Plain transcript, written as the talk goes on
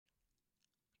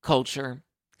Culture,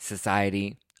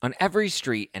 society, on every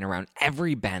street and around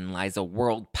every bend lies a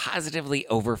world positively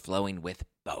overflowing with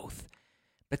both.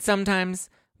 But sometimes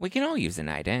we can all use a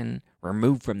night in,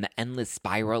 removed from the endless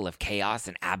spiral of chaos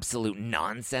and absolute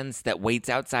nonsense that waits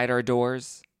outside our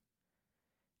doors.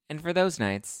 And for those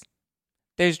nights,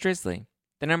 there's Drizzly,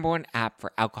 the #1 app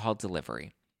for alcohol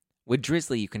delivery. With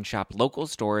Drizzly, you can shop local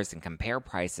stores and compare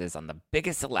prices on the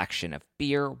biggest selection of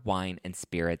beer, wine, and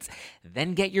spirits,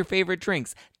 then get your favorite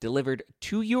drinks delivered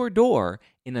to your door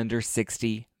in under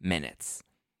 60 minutes.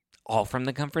 All from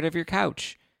the comfort of your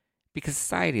couch. Because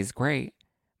society is great,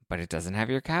 but it doesn't have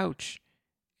your couch.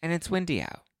 And it's windy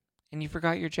out. And you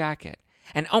forgot your jacket.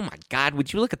 And oh my God,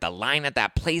 would you look at the line at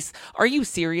that place? Are you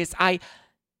serious?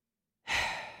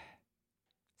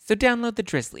 So download the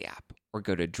Drizzly app or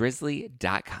go to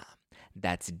drizzly.com.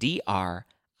 That's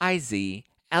DRIZLY.com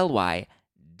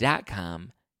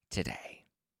today.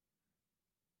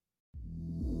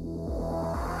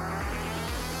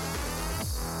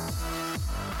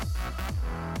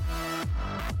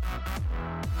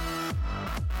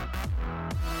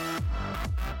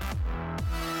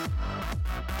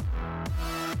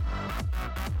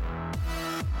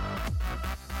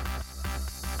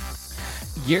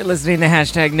 You're listening to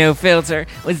 #NoFilter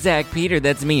with Zach Peter.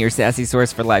 That's me, your sassy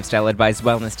source for lifestyle advice,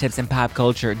 wellness tips, and pop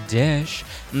culture dish.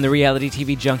 I'm the reality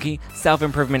TV junkie,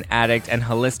 self-improvement addict, and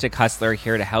holistic hustler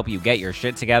here to help you get your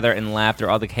shit together and laugh through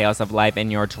all the chaos of life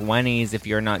in your 20s. If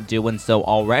you're not doing so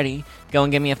already, go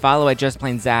and give me a follow at Just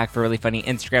Plain Zach for really funny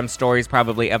Instagram stories,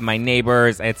 probably of my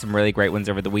neighbors. I had some really great ones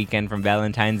over the weekend from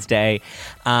Valentine's Day.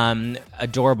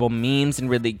 Adorable memes and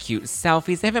really cute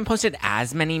selfies. I haven't posted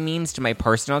as many memes to my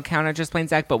personal account at Just Plain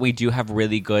Zach, but we do have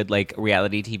really good like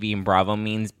reality TV and Bravo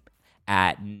memes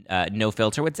at No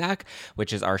Filter with Zach,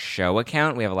 which is our show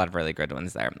account. We have a lot of really good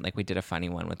ones there. Like we did a funny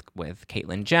one with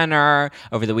Caitlyn Jenner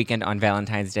over the weekend on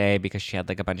Valentine's Day because she had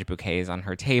like a bunch of bouquets on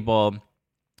her table.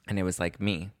 And it was like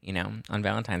me, on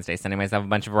Valentine's Day, sending myself a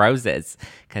bunch of roses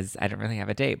because I don't really have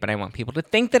a date, but I want people to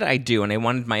think that I do. And I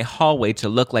wanted my hallway to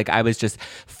look like I was just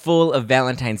full of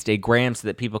Valentine's Day grams so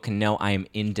that people can know I am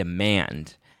in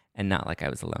demand and not like I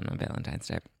was alone on Valentine's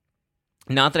Day.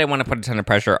 Not that I want to put a ton of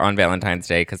pressure on Valentine's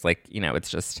Day because,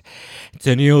 it's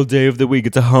any old day of the week.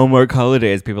 It's a Hallmark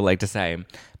holiday, as people like to say.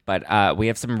 But we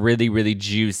have some really, really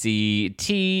juicy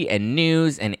tea and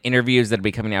news and interviews that will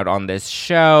be coming out on this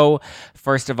show.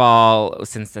 First of all,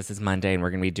 since this is Monday and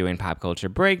we're going to be doing pop culture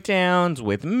breakdowns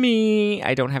with me,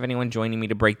 I don't have anyone joining me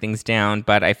to break things down,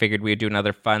 but I figured we would do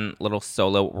another fun little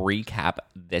solo recap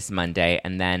this Monday.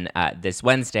 And then this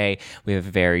Wednesday, we have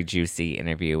a very juicy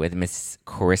interview with Miss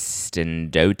Kristen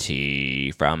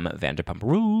Doty from Vanderpump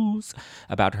Rules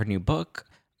about her new book,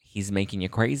 He's Making You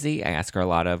Crazy. I ask her a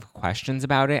lot of questions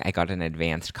about it. I got an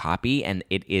advanced copy, and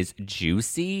it is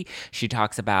juicy. She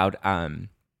talks about,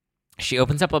 she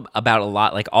opens up about a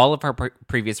lot, like all of her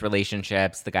previous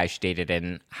relationships, the guy she dated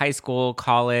in high school,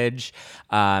 college,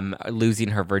 losing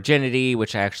her virginity,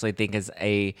 which I actually think is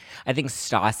I think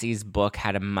Stassi's book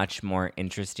had a much more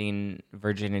interesting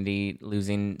virginity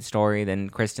losing story than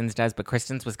Kristen's does, but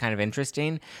Kristen's was kind of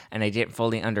interesting, and I didn't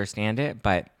fully understand it,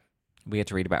 but we get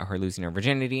to read about her losing her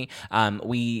virginity.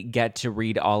 We get to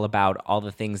read all about all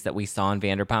the things that we saw in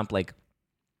Vanderpump, like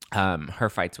her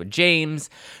fights with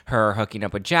James, her hooking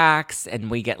up with Jax,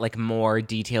 and we get like more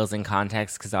details and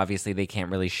context because obviously they can't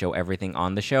really show everything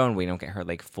on the show, and we don't get her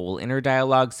like full inner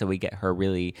dialogue, so we get her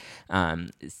really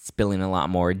spilling a lot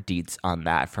more deets on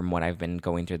that from what I've been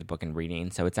going through the book and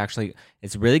reading. So it's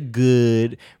really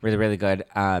good, really, really good.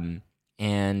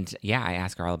 And yeah, I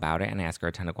ask her all about it, and I ask her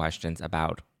a ton of questions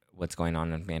about what's going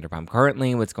on in Vanderpump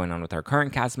currently, what's going on with our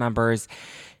current cast members,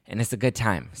 and it's a good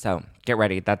time. So get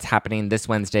ready. That's happening this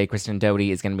Wednesday. Kristen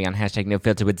Doty is going to be on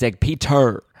 #NoFilter with Zach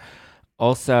Peter.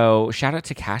 Also, shout out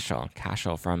to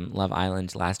Cashel from Love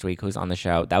Island last week, who's on the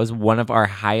show. That was one of our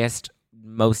highest,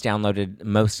 most downloaded,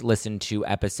 most listened to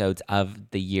episodes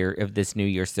of the year, of this new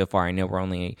year so far. I know we're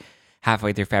only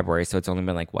halfway through February, so it's only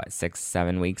been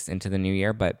 6-7 weeks into the new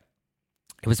year, but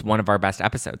it was one of our best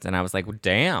episodes, and I was like,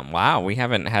 damn, wow, we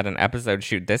haven't had an episode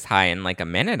shoot this high in a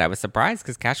minute. I was surprised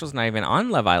because Cashel's not even on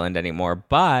Love Island anymore,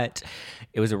 but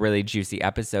it was a really juicy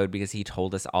episode because he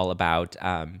told us all about,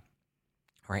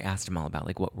 or I asked him all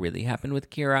about what really happened with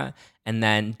Kira, and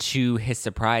then to his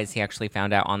surprise, he actually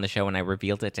found out on the show when I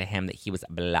revealed it to him that he was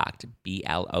blocked,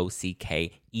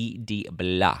 BLOCKED,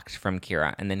 blocked from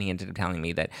Kira, and then he ended up telling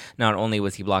me that not only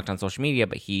was he blocked on social media,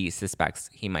 but he suspects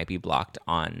he might be blocked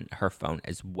on her phone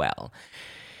as well.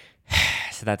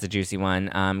 So that's a juicy one.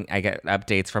 I get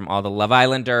updates from all the Love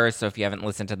Islanders. So if you haven't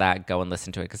listened to that, go and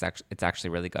listen to it because it's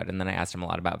actually really good. And then I asked him a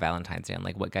lot about Valentine's Day and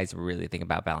like what guys really think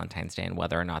about Valentine's Day and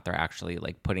whether or not they're actually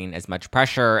like putting as much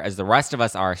pressure as the rest of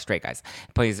us are, straight guys,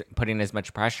 putting as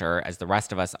much pressure as the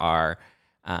rest of us are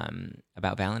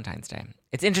about Valentine's Day.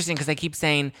 It's interesting because I keep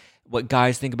saying what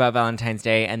guys think about Valentine's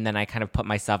Day, and then I kind of put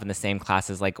myself in the same class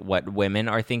as like what women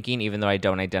are thinking, even though I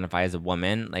don't identify as a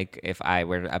woman. Like if I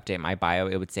were to update my bio,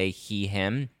 it would say he,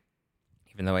 him,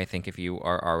 even though I think if you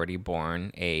are already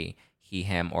born a he,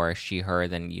 him, or a she, her,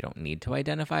 then you don't need to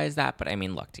identify as that. But I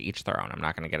mean, look, to each their own. I'm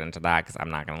not going to get into that because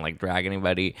I'm not going to like drag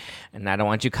anybody, and I don't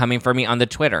want you coming for me on the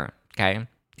Twitter, okay?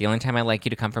 The only time I like you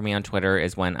to come for me on Twitter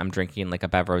is when I'm drinking like a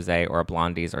Bev Rosé or a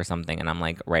Blondies or something and I'm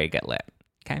like ready to get lit.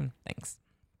 Okay, thanks.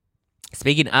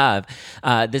 Speaking of,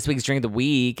 this week's drink of the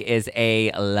week is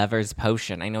a lover's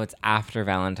potion. I know it's after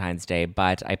Valentine's Day,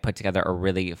 but I put together a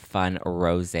really fun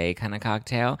rosé kind of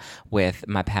cocktail with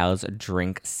my pals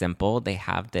Drink Simple. They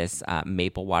have this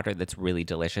maple water that's really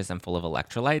delicious and full of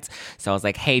electrolytes. So I was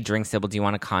like, "Hey, Drink Simple, do you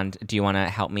want to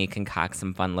help me concoct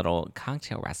some fun little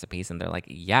cocktail recipes?" And they're like,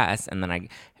 "Yes." And then I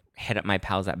hit up my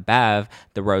pals at Bev,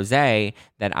 the rosé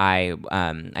that I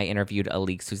interviewed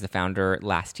Alix, who's the founder,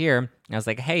 last year. And I was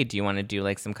like, "Hey, do you want to do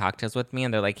like some cocktails with me?"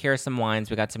 And they're like, "Here are some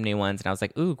wines. We got some new ones." And I was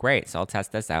like, "Ooh, great. So I'll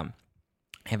test this out."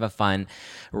 I have a fun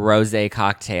rosé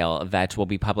cocktail that will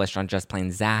be published on Just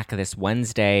Plain Zach this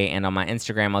Wednesday. And on my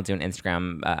Instagram, I'll do an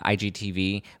Instagram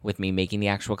IGTV with me making the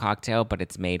actual cocktail, but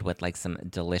it's made with like some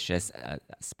delicious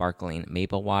sparkling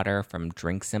maple water from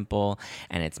Drink Simple.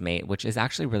 And it's made, which is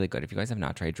actually really good. If you guys have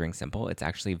not tried Drink Simple, it's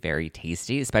actually very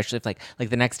tasty, especially if like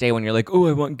the next day when you're like, "Oh,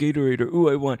 I want Gatorade," or "Oh,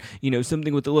 I want,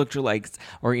 something with electrolytes,"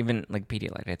 or even like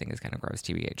Pedialyte, I think is kind of gross,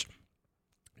 TBH.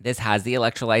 This has the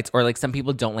electrolytes, or like some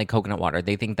people don't like coconut water.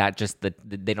 They think that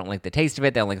they don't like the taste of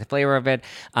it. They don't like the flavor of it.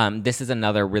 This is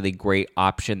another really great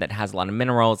option that has a lot of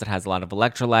minerals. It has a lot of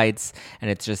electrolytes,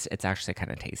 and it's actually kind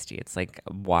of tasty. It's like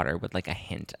water with like a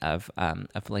hint of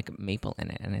like maple in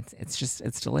it, and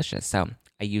it's delicious. So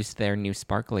I used their new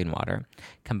sparkling water,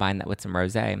 combined that with some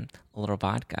rosé, a little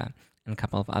vodka, and a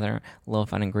couple of other little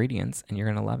fun ingredients, and you're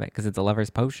going to love it because it's a lover's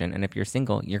potion. And if you're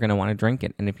single, you're going to want to drink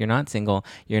it. And if you're not single,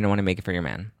 you're going to want to make it for your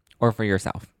man or for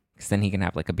yourself because then he can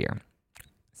have like a beer.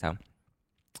 So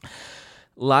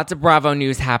lots of Bravo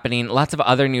news happening, lots of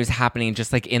other news happening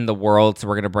just like in the world. So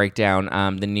we're going to break down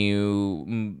the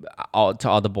new To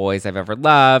All the Boys I've Ever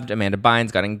Loved. Amanda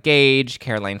Bynes got engaged.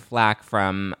 Caroline Flack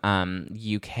from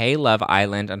UK Love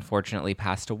Island unfortunately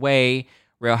passed away.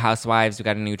 Real Housewives, we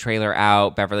got a new trailer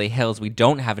out. Beverly Hills, we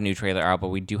don't have a new trailer out, but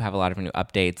we do have a lot of new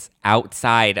updates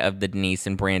outside of the Denise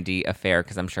and Brandy affair,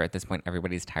 because I'm sure at this point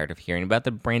everybody's tired of hearing about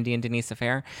the Brandy and Denise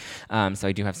affair. So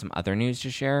I do have some other news to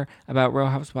share about Real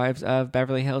Housewives of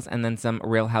Beverly Hills, and then some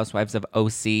Real Housewives of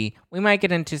OC. We might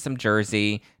get into some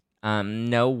Jersey.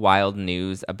 No wild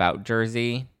news about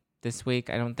Jersey this week,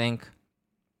 I don't think.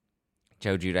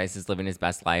 Joe Giudice is living his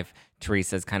best life.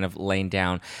 Teresa's kind of laying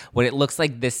down what it looks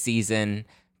like this season,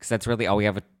 because that's really all we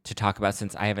have to talk about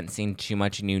since I haven't seen too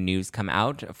much new news come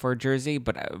out for Jersey.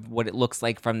 But what it looks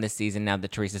like from this season, now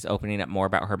that Teresa's opening up more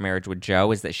about her marriage with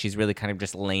Joe, is that she's really kind of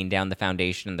just laying down the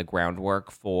foundation and the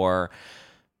groundwork for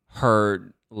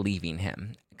her leaving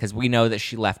him. Because we know that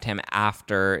she left him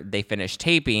after they finished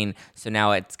taping, so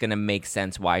now it's going to make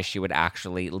sense why she would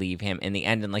actually leave him in the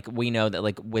end. And, like, we know that,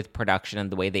 like, with production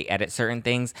and the way they edit certain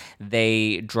things,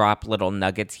 they drop little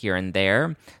nuggets here and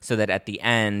there so that at the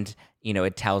end,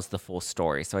 it tells the full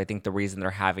story. So I think the reason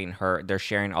they're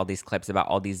sharing all these clips about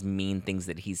all these mean things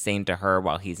that he's saying to her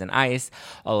while he's in ICE,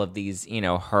 all of these,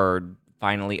 her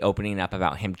finally opening up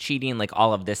about him cheating, like,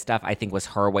 all of this stuff, I think was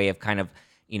her way of kind of,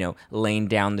 laying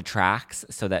down the tracks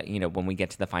so that, when we get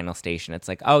to the final station, it's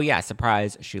like, oh yeah,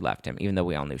 surprise, she left him, even though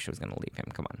we all knew she was going to leave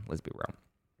him. Come on, let's be real.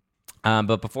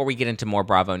 But before we get into more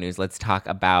Bravo news, let's talk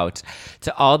about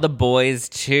To All the Boys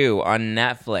 2 on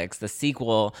Netflix. The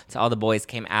sequel to All the Boys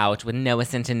came out with Noah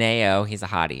Centineo. He's a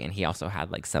hottie, and he also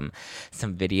had like some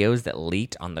videos that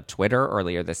leaked on the Twitter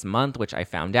earlier this month, which I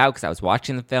found out because I was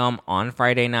watching the film on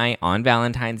Friday night on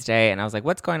Valentine's Day, and I was like,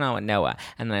 what's going on with Noah?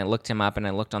 And then I looked him up, and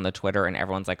I looked on the Twitter, and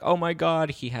everyone's like, oh my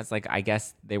God, he has like, I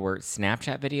guess they were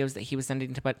Snapchat videos that he was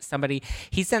sending to somebody.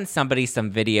 He sent somebody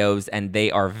some videos, and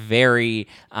they are very...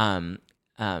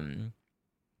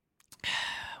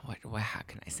 how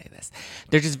can I say this?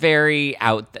 They're just very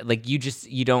out. Like you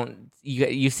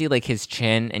see like his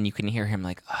chin, and you can hear him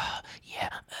like, oh yeah,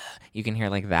 you can hear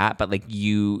like that, but like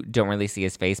you don't really see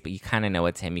his face, but you kind of know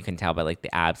it's him. You can tell by like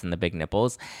the abs and the big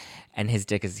nipples, and his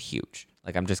dick is huge.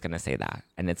 Like, I'm just gonna say that.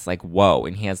 And it's like, whoa.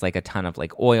 And he has like a ton of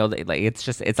like oil. Like,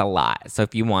 it's a lot. So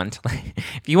if you want, like,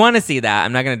 if you want to see that,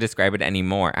 I'm not gonna describe it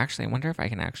anymore. Actually, I wonder if I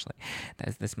can actually.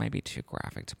 This might be too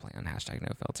graphic to play on hashtag no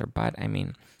filter, but I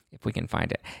mean, if we can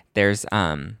find it, there's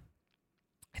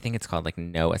I think it's called like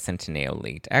Noah Centineo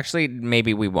leaked. Actually,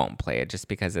 maybe we won't play it just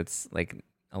because it's like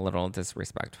a little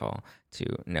disrespectful to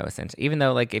Noah Centineo. Even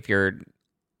though like if you're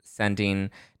sending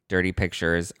dirty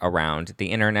pictures around the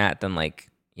internet, then like,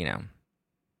 you know,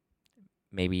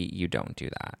 maybe you don't do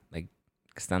that. Like,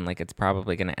 because then like it's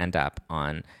probably going to end up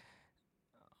on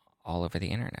all over the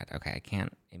internet. Okay, I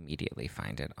can't immediately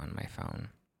find it on my phone.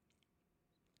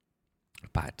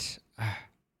 But of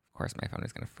course my phone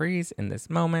is going to freeze in this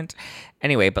moment.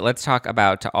 Anyway, but let's talk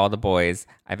about To All the Boys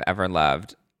I've Ever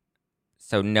Loved.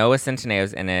 So Noah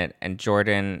Centineo's in it, and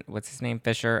Jordan, what's his name,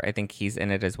 Fisher? I think he's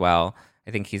in it as well.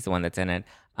 I think he's the one that's in it.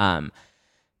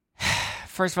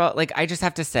 First of all, like, I just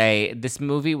have to say, this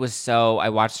movie was I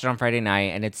watched it on Friday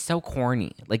night, and it's so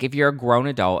corny. Like, if you're a grown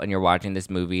adult and you're watching this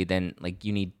movie, then, like,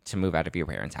 you need to move out of your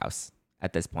parents' house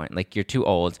at this point. Like, you're too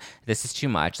old. This is too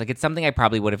much. Like, it's something I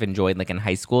probably would have enjoyed, like, in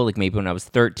high school, like, maybe when I was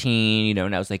 13, you know,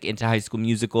 and I was, like, into High School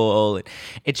Musical.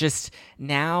 It just,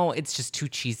 now it's just too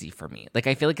cheesy for me. Like,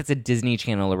 I feel like it's a Disney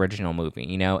Channel original movie,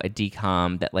 you know, a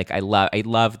DCOM that, like, I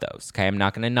love those, okay? I'm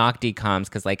not going to knock DCOMs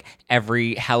because, like,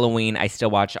 every Halloween, I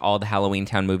still watch all the Halloween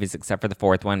Town movies except for the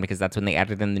fourth one because that's when they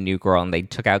added in the new girl and they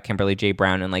took out Kimberly J.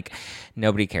 Brown, and, like,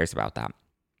 nobody cares about that.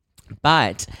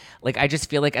 But, like, I just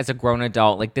feel like as a grown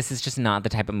adult, like, this is just not the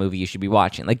type of movie you should be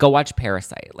watching. Like, go watch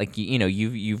Parasite. Like, you know,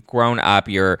 you've grown up.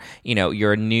 You're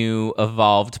a new,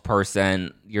 evolved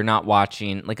person. You're not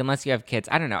watching, like, unless you have kids.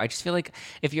 I don't know. I just feel like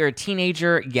if you're a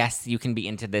teenager, yes, you can be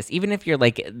into this. Even if you're,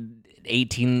 like,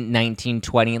 18, 19,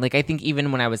 20. Like, I think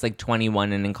even when I was, like,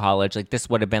 21 and in college, like, this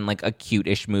would have been, like, a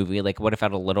cute-ish movie. Like, would have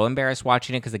felt a little embarrassed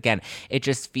watching it because, again, it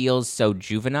just feels so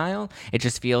juvenile. It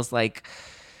just feels like,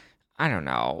 I don't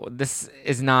know. This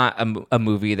is not a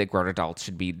movie that grown adults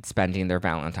should be spending their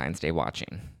Valentine's Day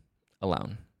watching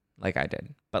alone, like I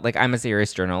did. But, like, I'm a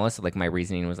serious journalist, so, like, my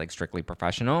reasoning was, like, strictly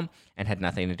professional and had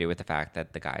nothing to do with the fact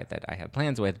that the guy that I had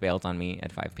plans with bailed on me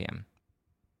at 5 p.m.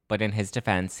 But in his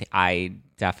defense, I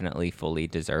definitely fully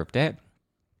deserved it.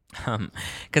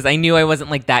 Because I knew I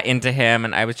wasn't, like, that into him,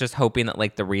 and I was just hoping that,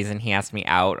 like, the reason he asked me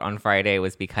out on Friday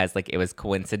was because, like, it was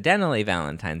coincidentally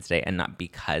Valentine's Day and not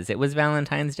because it was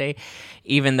Valentine's Day,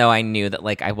 even though I knew that,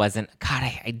 like, I wasn't. God,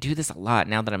 I do this a lot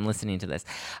now that I'm listening to this.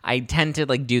 I tend to,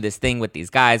 like, do this thing with these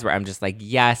guys where I'm just like,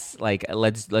 yes, like,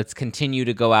 let's continue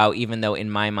to go out, even though in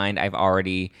my mind I've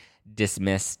already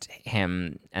dismissed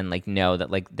him and, like, know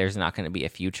that, like, there's not going to be a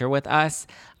future with us.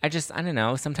 I don't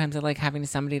know. Sometimes I like having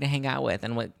somebody to hang out with,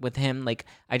 and with him, like,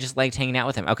 I just liked hanging out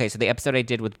with him. Okay, so the episode I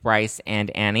did with Bryce and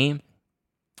Annie,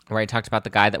 where I talked about the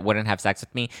guy that wouldn't have sex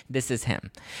with me, this is him.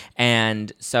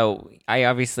 And so I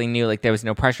obviously knew, like, there was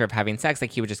no pressure of having sex.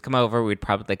 Like, he would just come over. We'd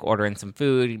probably, like, order in some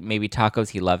food, maybe tacos.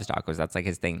 He loves tacos. That's, like,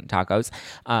 his thing, tacos.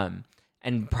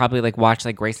 And probably, like, watch,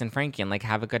 like, Grace and Frankie and, like,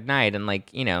 have a good night and,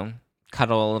 like, you know,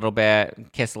 cuddle a little bit,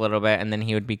 kiss a little bit, and then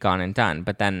he would be gone and done.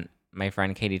 But then my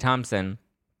friend Katie Thompson,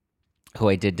 who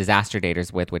I did Disaster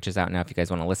Daters with, which is out now if you guys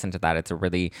want to listen to that. It's a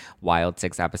really wild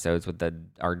 6 episodes with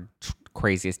our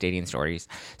craziest dating stories.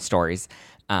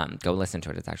 Go listen to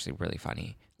it. It's actually really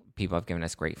funny. People have given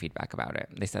us great feedback about it.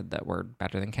 They said that we're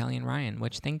better than Kelly and Ryan,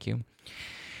 which thank you.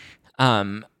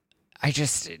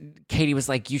 Katie was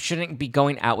like, you shouldn't be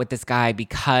going out with this guy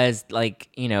because, like,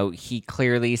 you know, he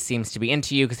clearly seems to be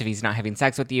into you because if he's not having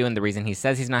sex with you, and the reason he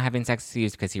says he's not having sex with you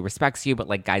is because he respects you, but,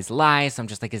 like, guys lie. So I'm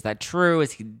just like, is that true?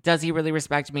 Does he really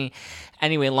respect me?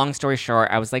 Anyway, long story short,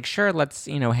 I was like, sure, let's,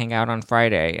 you know, hang out on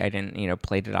Friday. I didn't, you know,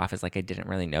 played it off as like I didn't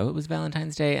really know it was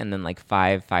Valentine's Day. And then, like,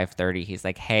 5:30, he's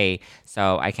like, hey,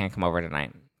 so I can't come over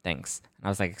tonight. Thanks. And I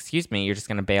was like, excuse me, you're just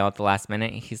going to bail at the last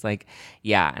minute? He's like,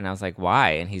 yeah. And I was like,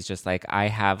 why? And he's just like, I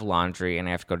have laundry and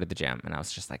I have to go to the gym. And I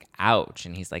was just like, ouch.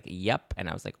 And he's like, yep. And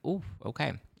I was like, ooh,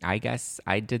 okay. I guess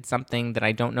I did something that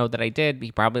I don't know that I did.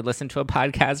 He probably listened to a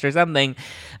podcast or something.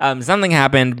 Something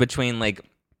happened between, like,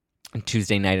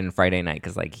 Tuesday night and Friday night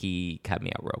because, like, he cut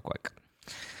me out real quick.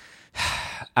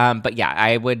 But yeah,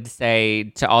 I would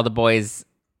say To All the Boys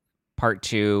Part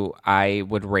 2, I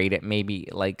would rate it maybe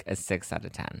like a 6 out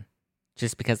of 10.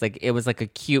 Just because, like, it was like a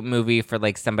cute movie for,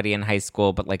 like, somebody in high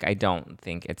school, but, like, I don't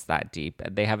think it's that deep.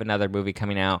 They have another movie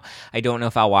coming out. I don't know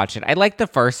if I'll watch it. I like the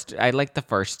first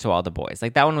To All the Boys.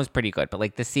 Like, that one was pretty good, but,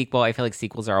 like, the sequel, I feel like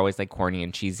sequels are always, like, corny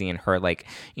and cheesy, and her, like,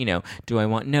 you know, do I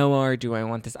want Noah or do I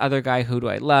want this other guy? Who do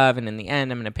I love? And in the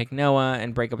end, I'm going to pick Noah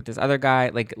and break up with this other guy.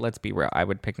 Like, let's be real. I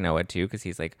would pick Noah too because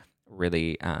he's, like,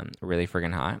 really, really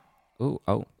friggin' hot. Ooh,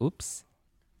 oh, oops.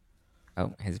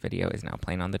 Oh, his video is now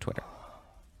playing on the Twitter.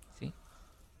 See?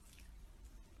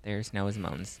 There's Noah's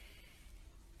moans.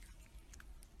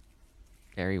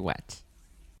 Very wet.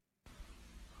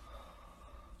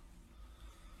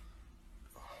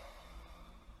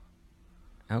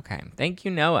 Okay. Thank you,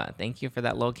 Noah. Thank you for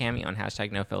that little cameo on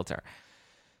 #NoFilter.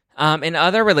 In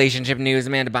other relationship news,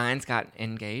 Amanda Bynes got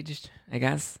engaged, I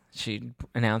guess. She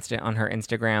announced it on her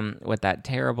Instagram with that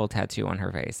terrible tattoo on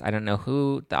her face. I don't know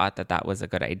who thought that that was a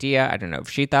good idea. I don't know if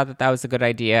she thought that that was a good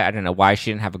idea. I don't know why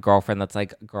she didn't have a girlfriend that's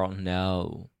like, girl,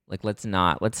 no. Like, let's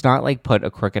not like put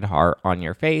a crooked heart on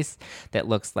your face that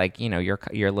looks like, you know,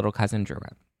 your little cousin drew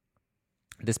it.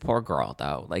 This poor girl,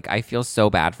 though, like, I feel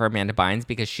so bad for Amanda Bynes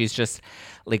because she's just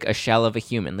like a shell of a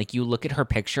human. Like, you look at her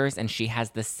pictures and she has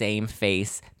the same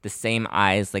face, the same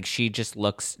eyes. Like, she just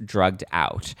looks drugged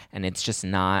out, and it's just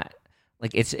not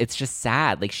like it's just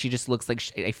sad. Like, she just looks like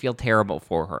I feel terrible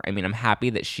for her. I mean, I'm happy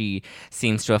that she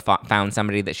seems to have found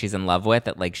somebody that she's in love with,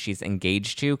 that like she's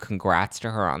engaged to. Congrats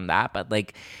to her on that. But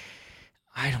like,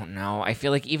 I don't know. I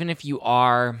feel like even if you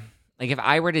are. Like, if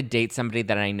I were to date somebody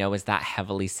that I know is that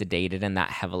heavily sedated and that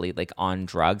heavily, like, on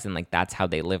drugs and, like, that's how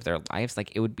they live their lives,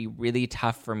 like, it would be really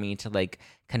tough for me to, like,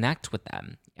 connect with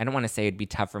them. I don't want to say it'd be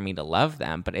tough for me to love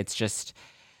them, but it's just,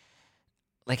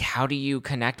 like, how do you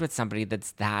connect with somebody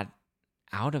that's that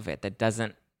out of it, that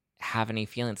doesn't have any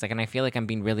feelings? Like, and I feel like I'm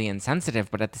being really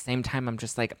insensitive, but at the same time, I'm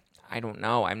just like, I don't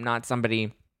know. I'm not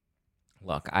somebody...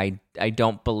 Look, I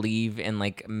don't believe in,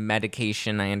 like,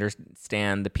 medication. I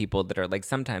understand the people that are, like,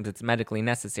 sometimes it's medically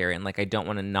necessary, and, like, I don't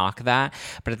want to knock that.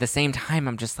 But at the same time,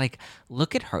 I'm just like,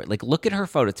 look at her. Like, look at her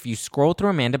photos. If you scroll through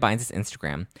Amanda Bynes'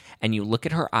 Instagram and you look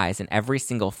at her eyes in every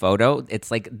single photo, it's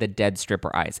like the dead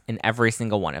stripper eyes in every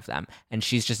single one of them. And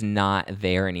she's just not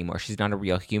there anymore. She's not a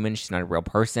real human. She's not a real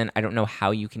person. I don't know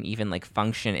how you can even, like,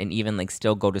 function and even, like,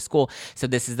 still go to school. So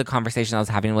this is the conversation I was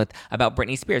having about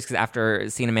Britney Spears, because after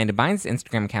seeing Amanda Bynes'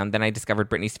 Instagram account, then I discovered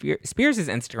Britney Spears'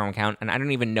 Instagram account, and I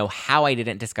don't even know how I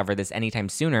didn't discover this anytime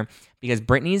sooner, because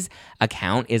Britney's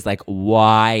account is like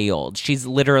wild. She's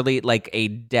literally like a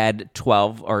dead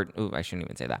 12, or I shouldn't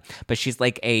even say that, but she's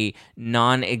like a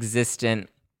non-existent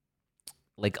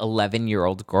like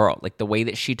 11-year-old girl. Like, the way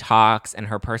that she talks and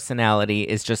her personality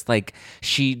is just like,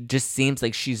 she just seems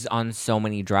like she's on so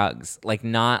many drugs. Like,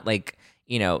 not like,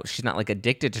 you know, she's not like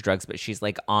addicted to drugs, but she's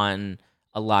like on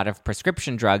a lot of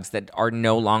prescription drugs that are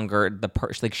no longer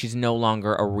like, she's no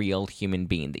longer a real human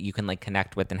being that you can, like,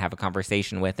 connect with and have a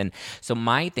conversation with. And so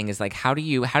my thing is, like, how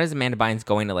does Amanda Bynes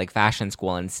going to, like, fashion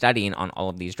school and studying on all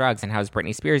of these drugs, and how is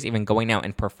Britney Spears even going out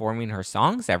and performing her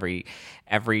songs every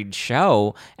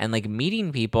show and, like,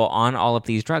 meeting people on all of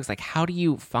these drugs? Like, how do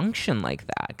you function like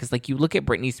that? Because, like, you look at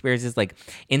Britney Spears' like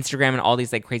Instagram and all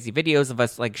these, like, crazy videos of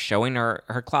us, like, showing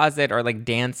her closet or, like,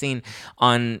 dancing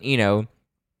on, you know,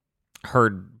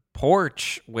 her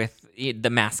porch with the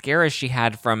mascara she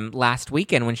had from last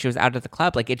weekend when she was out at the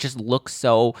club. Like, it just looks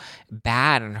so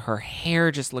bad, and her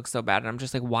hair just looks so bad, and I'm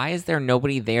just like, why is there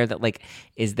nobody there that, like,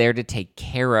 is there to take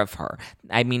care of her?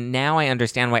 I mean, now I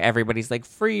understand why everybody's like,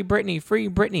 free Britney, free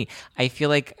Britney. I feel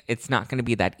like it's not going to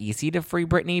be that easy to free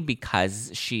Britney,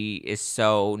 because she is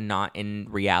so not in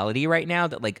reality right now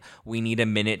that, like, we need a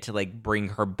minute to, like, bring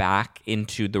her back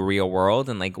into the real world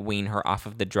and, like, wean her off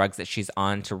of the drugs that she's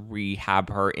on to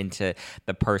rehab her into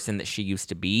the person that she used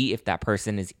to be, if that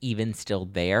person is even still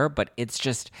there. But it's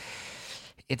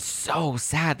so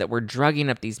sad that we're drugging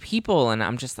up these people, and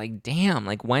I'm just like, damn,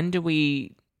 like, when do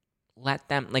we let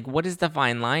them, like, what is the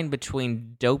fine line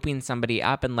between doping somebody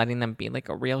up and letting them be, like,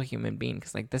 a real human being?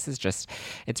 Because, like, this is just,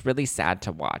 it's really sad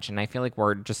to watch, and I feel like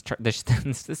we're just this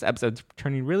episode's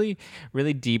turning really,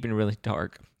 really deep and really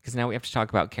dark, because now we have to talk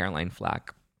about Caroline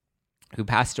Flack, who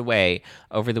passed away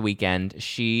over the weekend.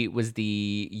 She was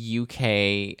the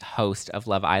UK host of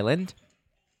Love Island,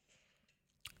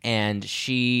 and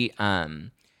she,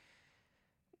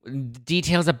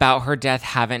 details about her death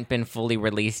haven't been fully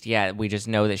released yet. We just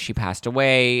know that she passed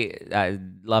away.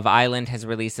 Love Island has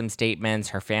released some statements.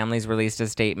 Her family's released a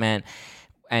statement.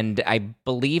 And I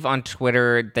believe on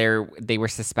Twitter, they were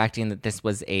suspecting that this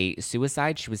was a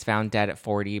suicide. She was found dead at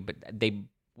 40, but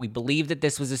we believe that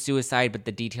this was a suicide, but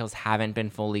the details haven't been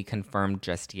fully confirmed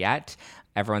just yet.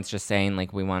 Everyone's just saying,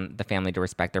 like, we want the family to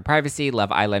respect their privacy.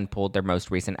 Love Island pulled their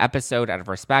most recent episode out of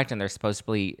respect, and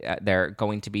they're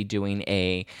going to be doing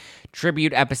a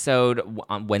tribute episode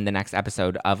when the next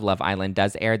episode of Love Island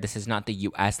does air. This is not the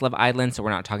U.S. Love Island, so we're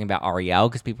not talking about Ariel,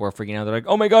 because people were freaking out. They're like,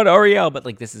 oh my God, Ariel! But,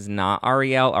 like, this is not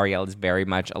Ariel. Ariel is very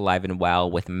much alive and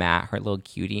well with Matt, her little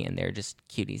cutie, and they're just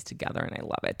cuties together, and I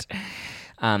love it.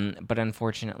 But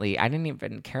unfortunately,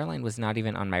 Caroline was not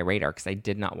even on my radar, because I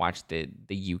did not watch the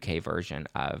UK version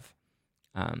of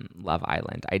Love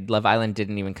Island. Love Island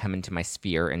didn't even come into my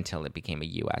sphere until it became a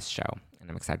US show, and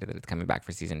I'm excited that it's coming back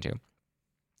for season 2.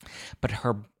 But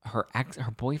her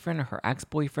boyfriend or her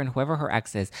ex-boyfriend, whoever her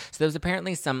ex is, so there was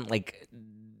apparently some like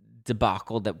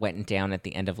debacle that went down at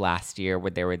the end of last year where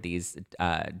there were these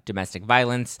domestic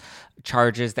violence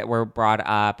charges that were brought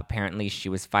up. Apparently she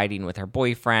was fighting with her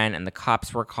boyfriend and the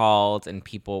cops were called and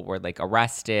people were like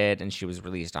arrested and she was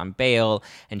released on bail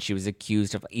and she was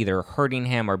accused of either hurting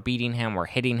him or beating him or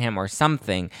hitting him or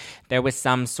something. There was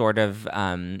some sort of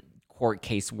court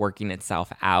case working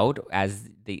itself out as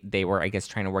they were, I guess,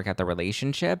 trying to work out the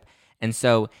relationship. And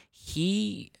so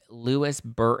Lewis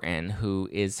Burton, who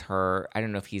is her, I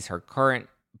don't know if he's her current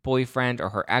boyfriend or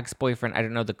her ex-boyfriend. I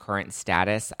don't know the current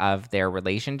status of their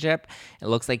relationship. It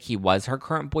looks like he was her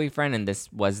current boyfriend, and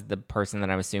this was the person that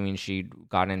I'm assuming she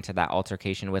got into that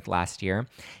altercation with last year.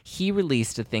 He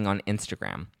released a thing on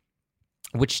Instagram,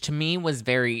 which to me was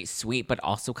very sweet, but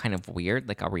also kind of weird.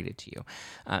 Like, I'll read it to you.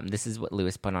 This is what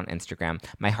Lewis put on Instagram.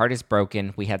 My heart is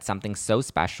broken. We had something so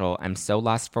special. I'm so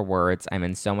lost for words. I'm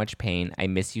in so much pain. I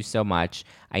miss you so much.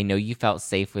 I know you felt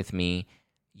safe with me.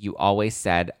 You always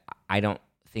said, I don't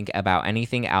think about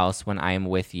anything else when I am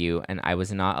with you, and I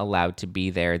was not allowed to be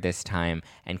there this time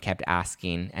and kept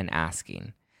asking and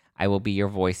asking. I will be your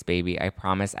voice, baby. I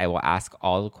promise I will ask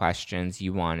all the questions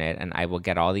you wanted and I will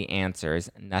get all the answers.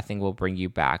 Nothing will bring you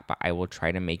back, but I will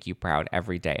try to make you proud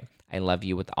every day. I love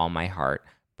you with all my heart.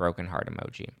 Broken heart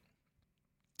emoji.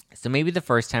 So maybe the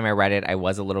first time I read it, I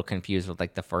was a little confused with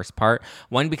like the first part.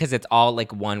 One, because it's all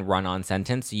like one run-on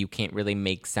sentence, so you can't really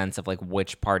make sense of like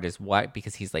which part is what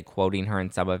because he's like quoting her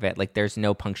in some of it. Like there's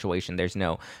no punctuation, there's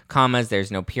no commas,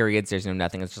 there's no periods, there's no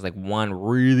nothing. It's just like one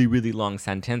really, really long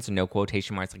sentence, no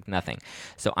quotation marks, like nothing.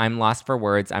 So I'm lost for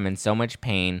words. I'm in so much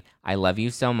pain. I love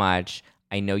you so much.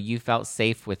 I know you felt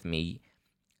safe with me.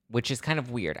 Which is kind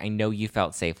of weird. I know you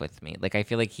felt safe with me. Like, I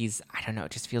feel like I don't know,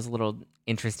 it just feels a little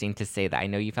interesting to say that. I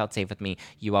know you felt safe with me.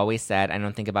 You always said, I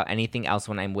don't think about anything else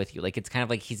when I'm with you. Like, it's kind of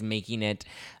like he's making it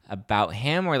about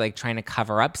him or like trying to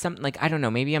cover up something. Like, I don't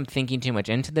know, maybe I'm thinking too much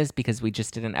into this because we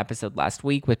just did an episode last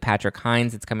week with Patrick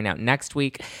Hines. It's coming out next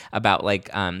week about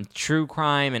like true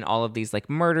crime and all of these like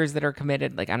murders that are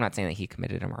committed. Like, I'm not saying that he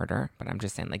committed a murder, but I'm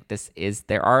just saying like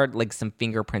there are like some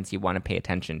fingerprints you want to pay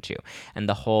attention to. And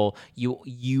the whole,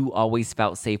 you always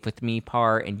felt safe with me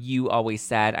part, and you always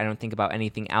said, I don't think about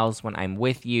anything else when I'm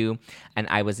with you, and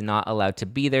I was not allowed to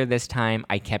be there this time.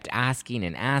 I kept asking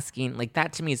and asking. Like,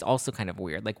 that to me is also kind of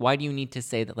weird. Like, why do you need to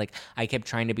say that, like, I kept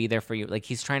trying to be there for you? Like,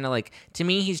 he's trying to, like, to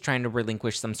me, he's trying to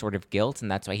relinquish some sort of guilt, and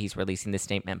that's why he's releasing this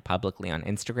statement publicly on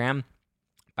Instagram.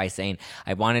 By saying,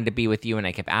 I wanted to be with you and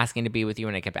I kept asking to be with you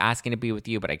and I kept asking to be with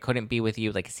you, but I couldn't be with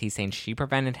you. Like, is he saying she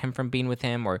prevented him from being with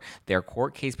him, or their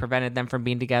court case prevented them from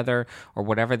being together, or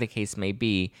whatever the case may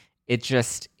be? It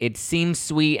seems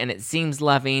sweet and it seems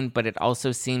loving, but it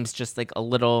also seems just like a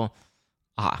little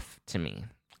off to me.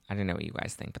 I don't know what you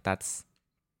guys think, but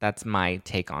that's my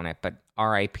take on it. But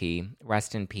R.I.P.,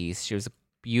 rest in peace. She was a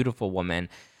beautiful woman.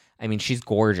 I mean, she's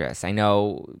gorgeous. I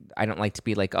know I don't like to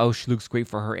be like, oh, she looks great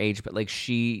for her age, but like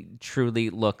she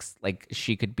truly looks like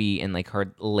she could be in like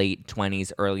her late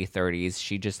 20s, early 30s.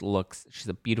 She's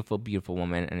a beautiful, beautiful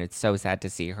woman, and it's so sad to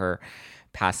see her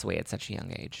pass away at such a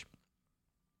young age.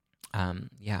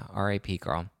 R.I.P.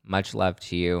 girl. Much love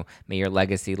to you. May your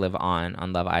legacy live on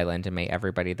Love Island, and may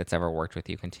everybody that's ever worked with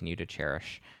you continue to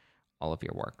cherish all of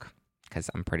your work, because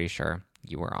I'm pretty sure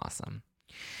you were awesome.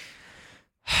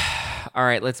 All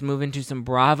right, let's move into some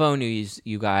Bravo news,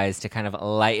 you guys, to kind of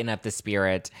lighten up the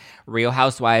spirit. Real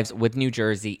Housewives with New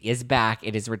Jersey is back.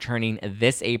 It is returning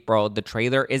this April. The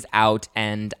trailer is out,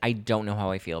 and I don't know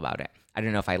how I feel about it. I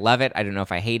don't know if I love it. I don't know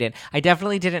if I hate it. I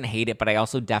definitely didn't hate it, but I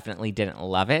also definitely didn't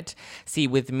love it. See,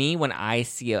 with me, when I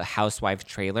see a Housewives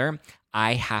trailer,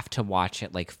 I have to watch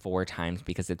it like 4 times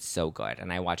because it's so good.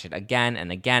 And I watch it again and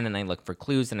again, and I look for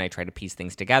clues, and I try to piece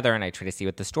things together, and I try to see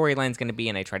what the storyline's going to be,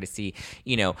 and I try to see,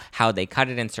 how they cut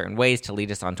it in certain ways to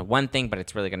lead us onto one thing, but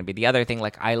it's really going to be the other thing.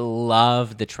 Like, I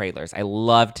love the trailers. I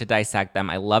love to dissect them.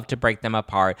 I love to break them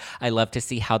apart. I love to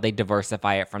see how they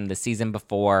diversify it from the season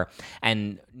before.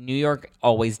 And New York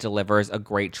always delivers a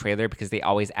great trailer because they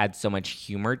always add so much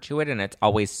humor to it, and it's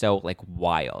always so, like,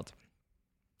 wild.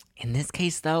 In this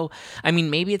case, though, I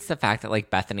mean, maybe it's the fact that, like,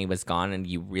 Bethany was gone and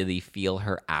you really feel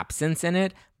her absence in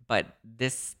it, but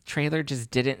this trailer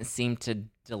just didn't seem to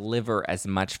deliver as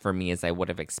much for me as I would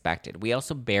have expected. We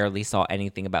also barely saw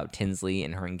anything about Tinsley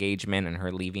and her engagement and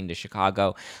her leaving to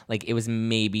Chicago. Like, it was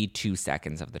maybe 2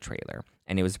 seconds of the trailer,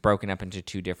 and it was broken up into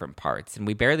 2 different parts. And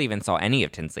we barely even saw any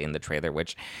of Tinsley in the trailer,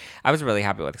 which I was really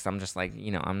happy with, because I'm just like,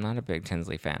 I'm not a big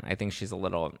Tinsley fan. I think she's a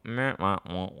little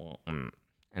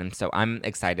And so I'm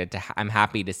excited I'm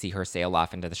happy to see her sail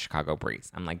off into the Chicago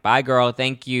breeze. I'm like, bye, girl.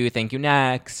 Thank you. Thank you.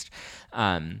 Next.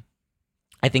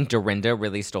 I think Dorinda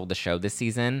really stole the show this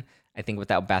season. I think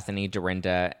without Bethany,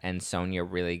 Dorinda and Sonia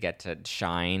really get to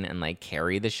shine and like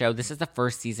carry the show. This is the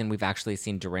first season we've actually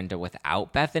seen Dorinda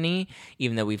without Bethany,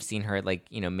 even though we've seen her like,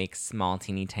 make small,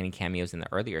 teeny tiny cameos in the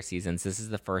earlier seasons. This is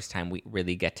the first time we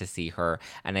really get to see her.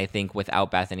 And I think without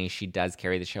Bethany, she does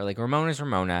carry the show. Like Ramona's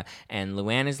Ramona and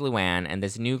Luann is Luann. And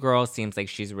this new girl seems like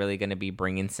she's really going to be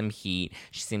bringing some heat.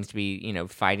 She seems to be,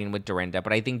 fighting with Dorinda.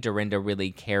 But I think Dorinda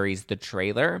really carries the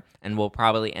trailer and will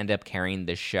probably end up carrying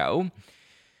the show.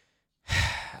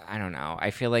 I don't know. I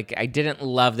feel like I didn't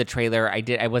love the trailer.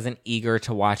 I wasn't eager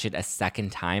to watch it a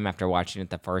second time after watching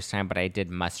it the first time, but I did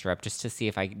muster up just to see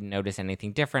if I noticed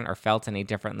anything different or felt any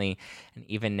differently. And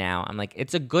even now, I'm like,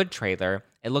 it's a good trailer.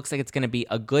 It looks like it's going to be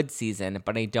a good season,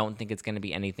 but I don't think it's going to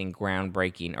be anything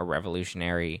groundbreaking or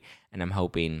revolutionary. And I'm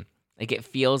hoping, like, it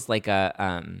feels like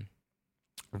a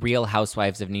Real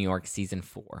Housewives of New York season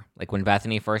 4. Like when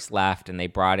Bethany first left and they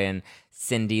brought in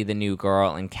Cindy, the new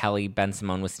girl, and Kelly Ben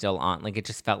Simone was still on. Like it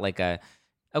just felt like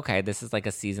okay, this is like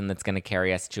a season that's going to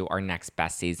carry us to our next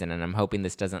best season. And I'm hoping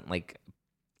this doesn't like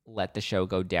let the show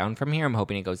go down from here. I'm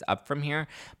hoping it goes up from here,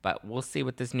 but we'll see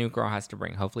what this new girl has to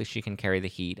bring. Hopefully she can carry the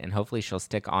heat and hopefully she'll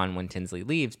stick on when Tinsley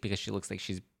leaves because she looks like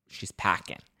she's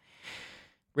packing.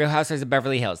 Real Housewives of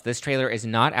Beverly Hills. This trailer is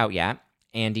not out yet.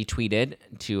 Andy tweeted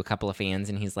to a couple of fans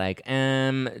and he's like,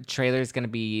 trailer's going to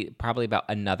be probably about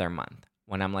another month.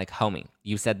 When I'm like, homie,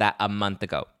 you said that a month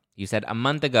ago. You said a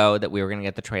month ago that we were going to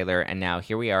get the trailer and now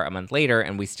here we are a month later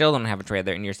and we still don't have a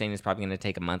trailer and you're saying it's probably going to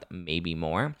take a month, maybe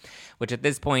more. Which at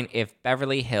this point, if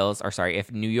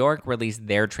New York released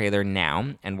their trailer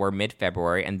now and we're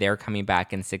mid-February and they're coming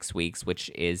back in 6 weeks, which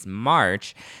is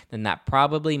March, then that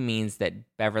probably means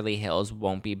that Beverly Hills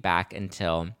won't be back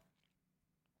until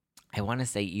I want to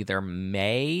say either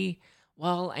May.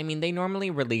 Well, I mean, they normally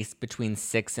release between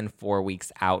 6 and 4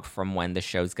 weeks out from when the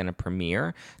show's going to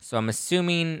premiere. So I'm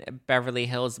assuming Beverly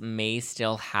Hills may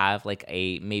still have like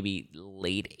a maybe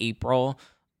late April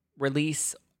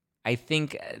release. I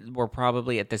think we're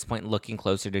probably at this point looking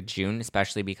closer to June,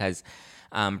 especially because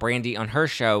Brandy on her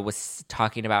show was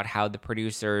talking about how the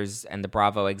producers and the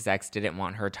Bravo execs didn't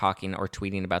want her talking or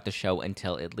tweeting about the show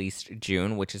until at least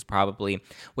June, which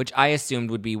I assumed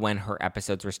would be when her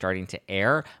episodes were starting to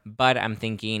air. But I'm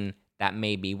thinking that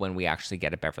may be when we actually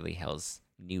get a Beverly Hills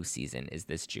new season is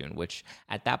this June, which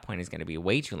at that point is going to be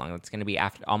way too long. It's going to be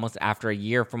almost after a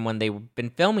year from when they've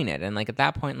been filming it. And like at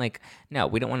that point, like, no,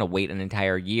 we don't want to wait an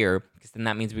entire year because then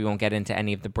that means we won't get into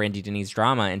any of the Brandy Denise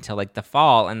drama until like the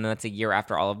fall. And that's a year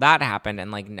after all of that happened. And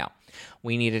like, no,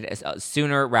 we need it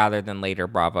sooner rather than later.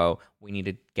 Bravo. We need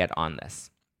to get on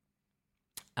this.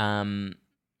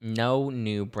 No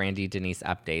new Brandy Denise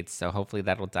updates, so hopefully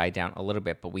that'll die down a little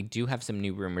bit. But we do have some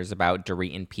new rumors about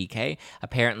Dorit and PK.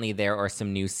 Apparently, there are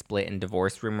some new split and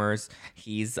divorce rumors.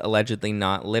 He's allegedly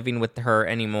not living with her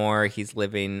anymore. He's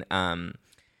living.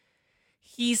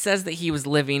 He says that he was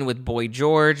living with Boy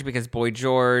George because Boy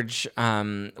George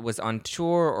was on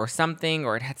tour or something,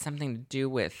 or it had something to do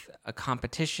with a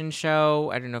competition show.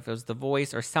 I don't know if it was The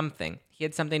Voice or something. He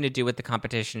had something to do with the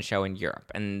competition show in Europe,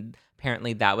 and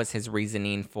apparently that was his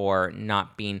reasoning for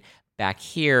not being back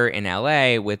here in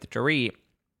LA with Dorit.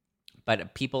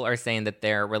 But people are saying that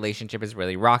their relationship is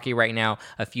really rocky right now.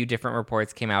 A few different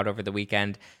reports came out over the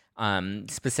weekend,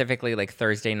 specifically like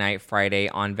Thursday night, Friday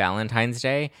on Valentine's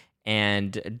Day.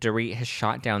 And Dorit has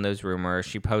shot down those rumors.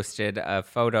 She posted a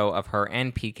photo of her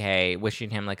and PK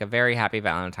wishing him like a very happy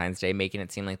Valentine's Day, making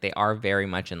it seem like they are very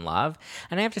much in love.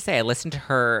 And I have to say, I listened to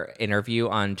her interview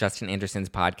on Justin Anderson's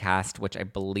podcast, which I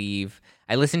believe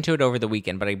I listened to it over the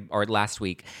weekend, or last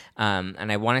week.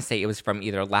 And I want to say it was from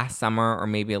either last summer or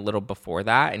maybe a little before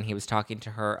that. And he was talking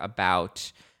to her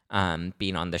about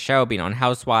being on the show, being on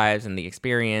Housewives and the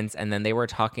experience. And then they were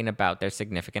talking about their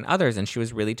significant others. And she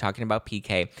was really talking about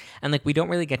PK. And like, we don't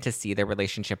really get to see their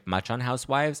relationship much on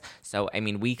Housewives. So, I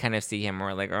mean, we kind of see him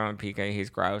more like, oh, PK, he's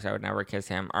gross. I would never kiss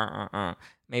him.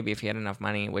 Maybe if he had enough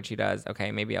money, which he does.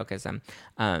 Okay, maybe I'll kiss him.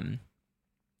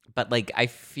 But like, I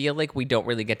feel like we don't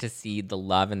really get to see the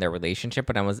love in their relationship.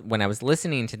 But when I was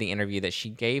listening to the interview that she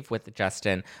gave with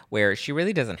Justin, where she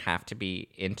really doesn't have to be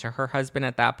into her husband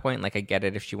at that point. Like, I get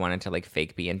it if she wanted to like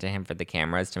fake be into him for the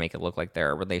cameras to make it look like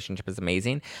their relationship is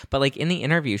amazing. But like in the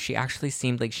interview, she actually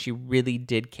seemed like she really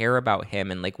did care about him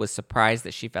and like was surprised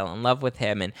that she fell in love with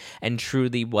him and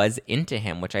truly was into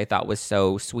him, which I thought was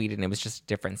so sweet. And it was just a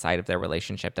different side of their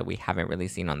relationship that we haven't really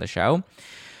seen on the show.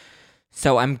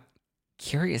 So I'm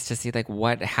curious to see like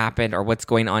what happened or what's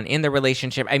going on in the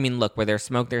relationship. I mean, look, where there's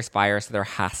smoke, there's fire. So there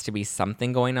has to be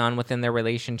something going on within their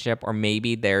relationship, or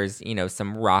maybe there's,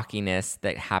 some rockiness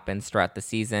that happens throughout the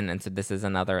season. And so this is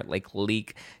another like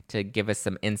leak to give us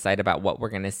some insight about what we're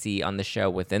going to see on the show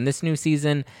within this new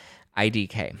season.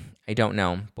 IDK. I don't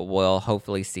know, but we'll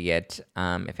hopefully see it.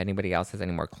 If anybody else has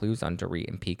any more clues on Dorit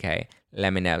and PK,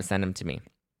 let me know. Send them to me.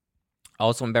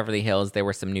 Also in Beverly Hills, there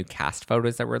were some new cast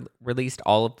photos that were released.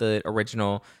 All of the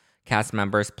original cast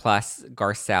members, plus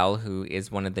Garcelle, who is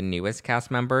one of the newest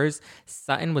cast members.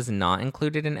 Sutton was not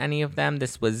included in any of them.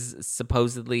 This was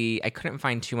supposedly, I couldn't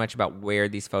find too much about where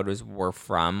these photos were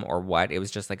from or what. It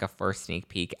was just like a first sneak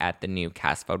peek at the new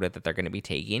cast photo that they're going to be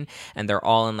taking. And they're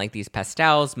all in like these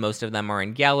pastels. Most of them are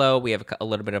in yellow. We have a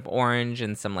little bit of orange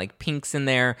and some like pinks in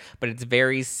there, but it's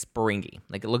very springy.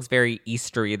 Like it looks very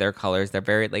Eastery, their colors. They're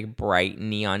very like bright,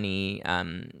 neon-y,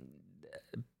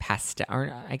 pastel,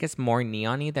 or I guess more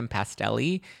neon-y than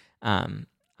pastel-y.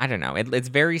 I don't know. It's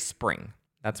very spring.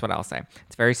 That's what I'll say.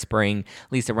 It's very spring.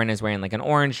 Lisa Rinna is wearing like an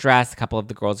orange dress. A couple of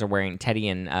the girls are wearing, Teddy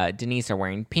and Denise are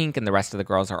wearing pink, and the rest of the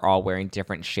girls are all wearing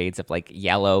different shades of like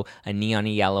yellow, a neon-y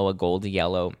yellow, a goldy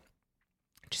yellow,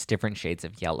 just different shades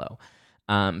of yellow.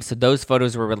 So those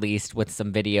photos were released with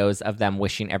some videos of them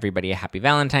wishing everybody a happy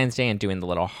Valentine's Day and doing the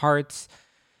little hearts.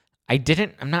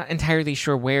 I'm not entirely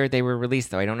sure where they were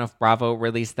released, though. I don't know if Bravo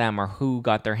released them or who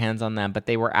got their hands on them, but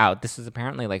they were out. This was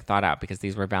apparently like thought out because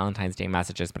these were Valentine's Day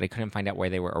messages, but I couldn't find out where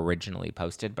they were originally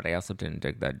posted, but I also didn't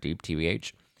dig that deep,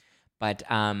 TBH. But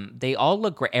they all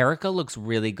look great. Erica looks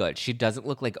really good. She doesn't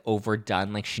look like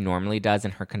overdone like she normally does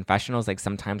in her confessionals. Like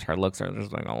sometimes her looks are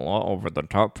just like a lot over the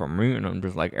top for me, and I'm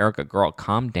just like, Erica, girl,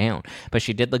 calm down. But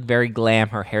she did look very glam.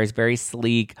 Her hair is very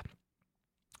sleek.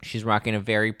 She's rocking a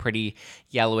very pretty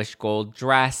yellowish gold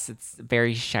dress. It's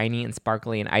very shiny and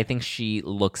sparkly, and I think she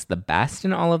looks the best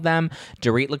in all of them.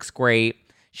 Dorit looks great.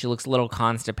 She looks a little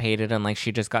constipated and like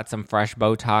she just got some fresh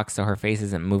Botox, so her face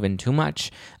isn't moving too much.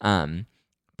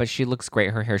 But she looks great.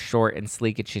 Her hair's short and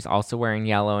sleek, and she's also wearing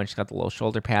yellow, and she's got the little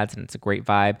shoulder pads, and it's a great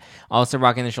vibe. Also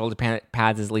rocking the shoulder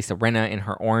pads is Lisa Rinna in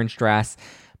her orange dress,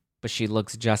 but she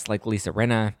looks just like Lisa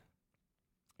Rinna.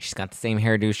 She's got the same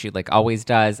hairdo she like always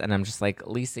does, and I'm just like,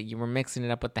 Lisa, you were mixing it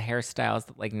up with the hairstyles.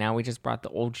 Like now we just brought the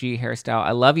OG hairstyle.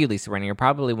 I love you, Lisa Rinna. You're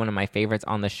probably one of my favorites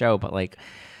on the show, but like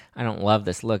I don't love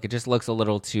this look. It just looks a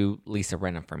little too Lisa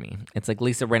Rinna for me. It's like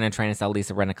Lisa Rinna trying to sell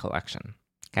Lisa Rinna collection.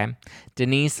 Okay.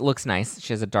 Denise looks nice.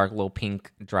 She has a dark little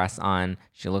pink dress on.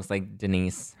 She looks like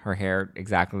Denise. Her hair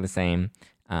exactly the same.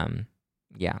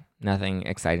 Yeah, nothing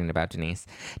exciting about Denise.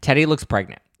 Teddy looks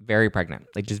pregnant. Very pregnant.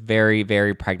 Like just very,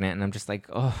 very pregnant. And I'm just like,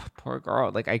 oh, poor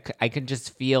girl. Like I could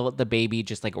just feel the baby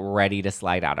just like ready to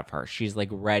slide out of her. She's like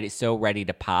ready, so ready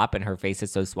to pop, and her face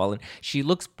is so swollen. She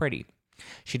looks pretty.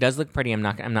 She does look pretty. I'm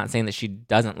not saying that she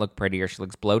doesn't look pretty or she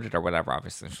looks bloated or whatever.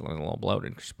 Obviously, she looks a little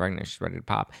bloated because she's pregnant. She's ready to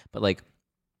pop. But like,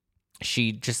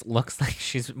 she just looks like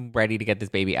she's ready to get this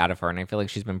baby out of her. And I feel like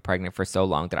she's been pregnant for so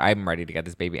long that I'm ready to get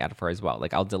this baby out of her as well.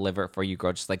 Like, I'll deliver it for you,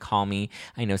 girl. Just like call me.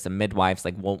 I know some midwives.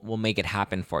 Like, we'll make it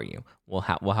happen for you. We'll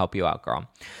help you out, girl.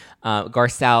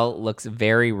 Garcelle looks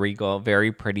very regal,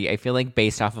 very pretty. I feel like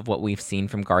based off of what we've seen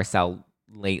from Garcelle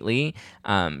lately,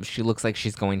 she looks like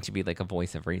she's going to be like a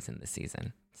voice of reason this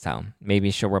season. So maybe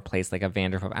she'll replace like a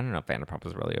Vanderpump. I don't know if Vanderpump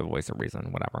is really a voice of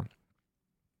reason, whatever.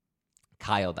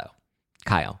 Kyle, though.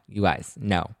 Kyle, you guys,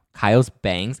 no. Kyle's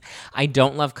bangs. I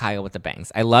don't love Kyle with the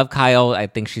bangs. I love Kyle. I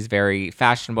think she's very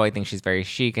fashionable. I think she's very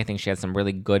chic. I think she has some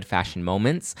really good fashion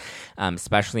moments,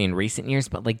 especially in recent years.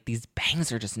 But like these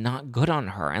bangs are just not good on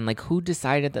her. And like who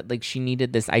decided that like she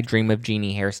needed this I Dream of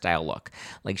Jeannie hairstyle look?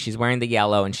 Like she's wearing the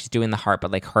yellow and she's doing the heart,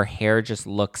 but like her hair just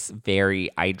looks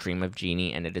very I Dream of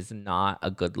Jeannie, and it is not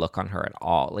a good look on her at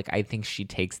all. Like I think she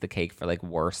takes the cake for like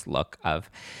worst look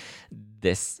of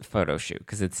this photo shoot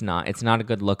because it's not a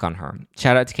good look on her.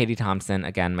 Shout out to Katie Thompson,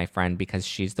 again, my friend, because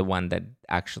she's the one that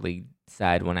actually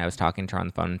said when I was talking to her on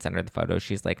the phone and sent her the photo,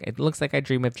 she's like, it looks like I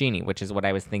Dream of Jeannie, which is what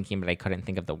I was thinking, but I couldn't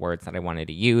think of the words that I wanted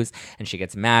to use. And she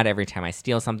gets mad every time I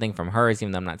steal something from hers,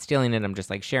 even though I'm not stealing it. I'm just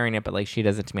like sharing it, but like she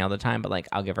does it to me all the time, but like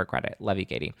I'll give her credit. Love you,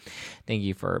 Katie. Thank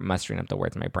you for mustering up the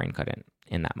words my brain couldn't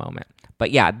in that moment.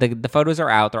 But yeah, the photos are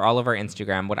out. They're all over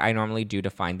Instagram. What I normally do to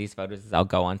find these photos is I'll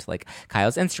go onto like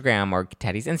Kyle's Instagram or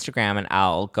Teddy's Instagram, and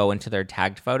I'll go into their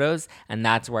tagged photos, and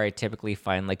that's where I typically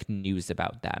find like news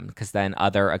about them, because then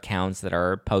other accounts that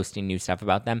are posting new stuff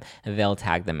about them, they'll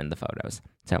tag them in the photos.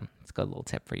 So it's a good little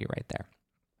tip for you right there.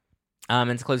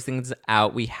 And to close things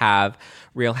out, we have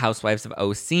Real Housewives of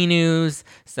OC news.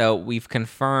 So we've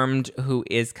confirmed who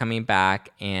is coming back,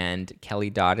 and Kelly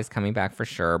Dodd is coming back for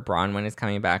sure. Bronwyn is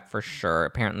coming back for sure.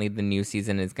 Apparently, the new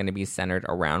season is going to be centered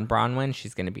around Bronwyn.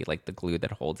 She's going to be like the glue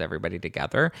that holds everybody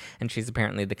together, and she's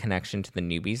apparently the connection to the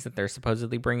newbies that they're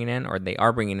supposedly bringing in, or they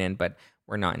are bringing in, but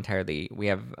we're not entirely. We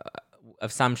have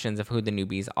assumptions of who the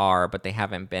newbies are, but they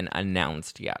haven't been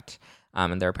announced yet.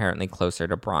 And they're apparently closer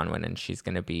to Bronwyn, and she's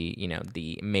going to be,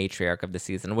 the matriarch of the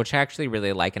season, which I actually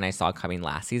really like, and I saw coming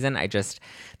last season.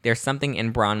 There's something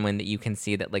in Bronwyn that you can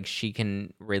see that, like, she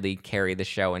can really carry the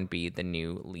show and be the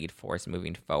new lead force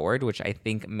moving forward, which I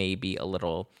think may be a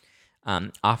little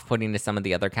off-putting to some of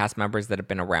the other cast members that have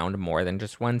been around more than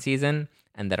just one season,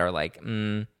 and that are like,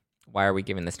 why are we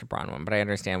giving this to Bronwyn? But I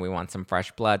understand we want some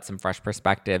fresh blood, some fresh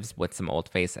perspectives with some old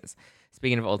faces.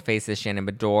 Speaking of old faces, Shannon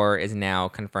Beador is now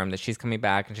confirmed that she's coming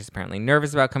back, and she's apparently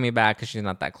nervous about coming back because she's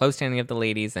not that close to any of the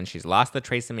ladies, and she's lost the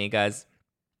Tres Amigas,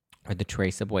 or the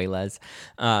Tres Abuelas.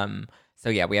 So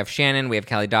yeah, we have Shannon, we have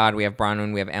Kelly Dodd, we have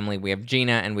Bronwyn, we have Emily, we have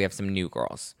Gina, and we have some new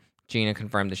girls. Gina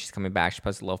confirmed that she's coming back. She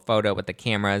posted a little photo with the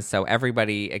cameras. So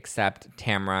everybody except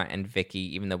Tamra and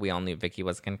Vicky, even though we all knew Vicky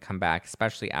was going to come back,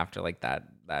 especially after like that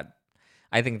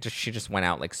I think she just went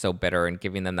out like so bitter and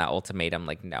giving them that ultimatum,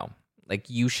 like, no. Like,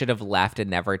 you should have left and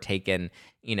never taken,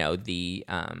 the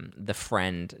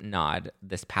friend nod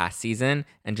this past season,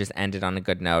 and just ended on a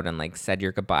good note and like said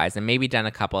your goodbyes, and maybe done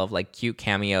a couple of like cute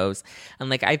cameos. And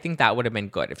like, I think that would have been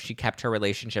good if she kept her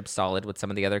relationship solid with some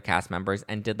of the other cast members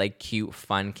and did like cute,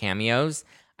 fun cameos.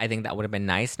 I think that would have been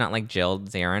nice. Not like Jill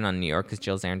Zarin on New York, because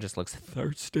Jill Zarin just looks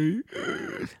thirsty,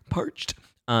 parched.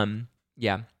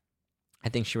 Yeah. I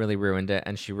think she really ruined it,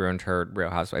 and she ruined her Real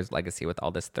Housewives legacy with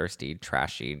all this thirsty,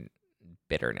 trashy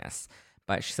bitterness.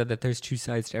 But she said that there's two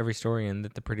sides to every story, and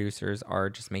that the producers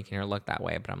are just making her look that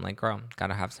way. But I'm like, girl,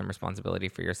 gotta have some responsibility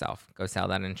for yourself. Go sell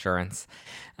that insurance.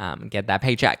 Get that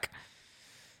paycheck.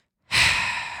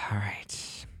 All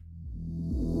right.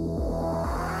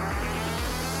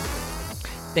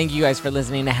 Thank you guys for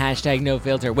listening to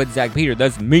 #NoFilter with Zach Peter.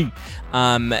 That's me.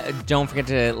 Don't forget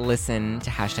to listen to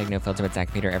 #NoFilter with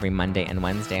Zach Peter every Monday and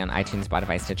Wednesday on iTunes,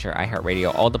 Spotify, Stitcher,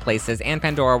 iHeartRadio, all the places, and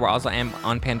Pandora. We're also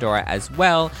on Pandora as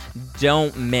well.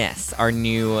 Don't miss our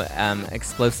new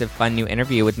explosive, fun new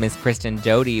interview with Miss Kristen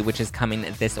Doty, which is coming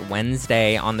this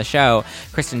Wednesday on the show.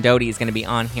 Kristen Doty is going to be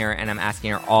on here, and I'm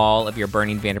asking her all of your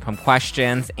burning Vanderpump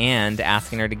questions and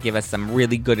asking her to give us some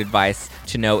really good advice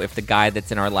to know if the guy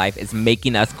that's in our life is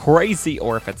making us crazy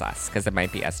or if it's us, because it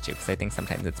might be us too, because I think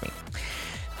sometimes it's me.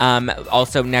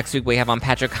 Also, next week we have on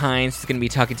Patrick Hines, who's going to be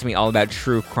talking to me all about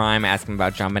true crime. I ask him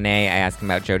about John Bonet. I ask him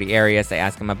about Jodi Arias. I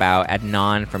ask him about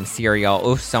Adnan from Serial.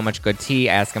 Oh, so much good tea.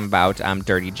 I ask him about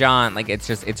Dirty John. Like,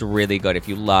 it's really good. If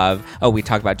you love, we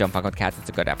talk about Don't Fuck With Cats. It's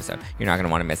a good episode. You're not going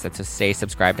to want to miss it. So stay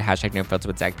subscribed to #NoFilter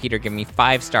with Zach Peter. Give me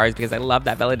 5 stars because I love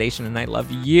that validation and I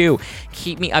love you.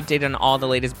 Keep me updated on all the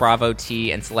latest Bravo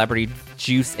tea and celebrity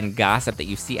juice and gossip that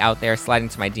you see out there. Slide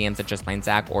into my DMs at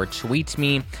JustPlainZach or tweet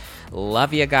me.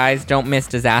 Love you guys. Don't miss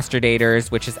Disaster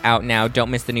Daters, which is out now. Don't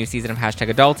miss the new season of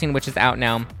 #Adulting, which is out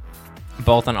now.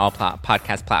 Both on all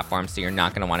podcast platforms, so you're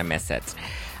not going to want to miss it.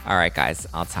 All right, guys.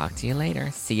 I'll talk to you later.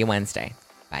 See you Wednesday.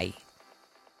 Bye.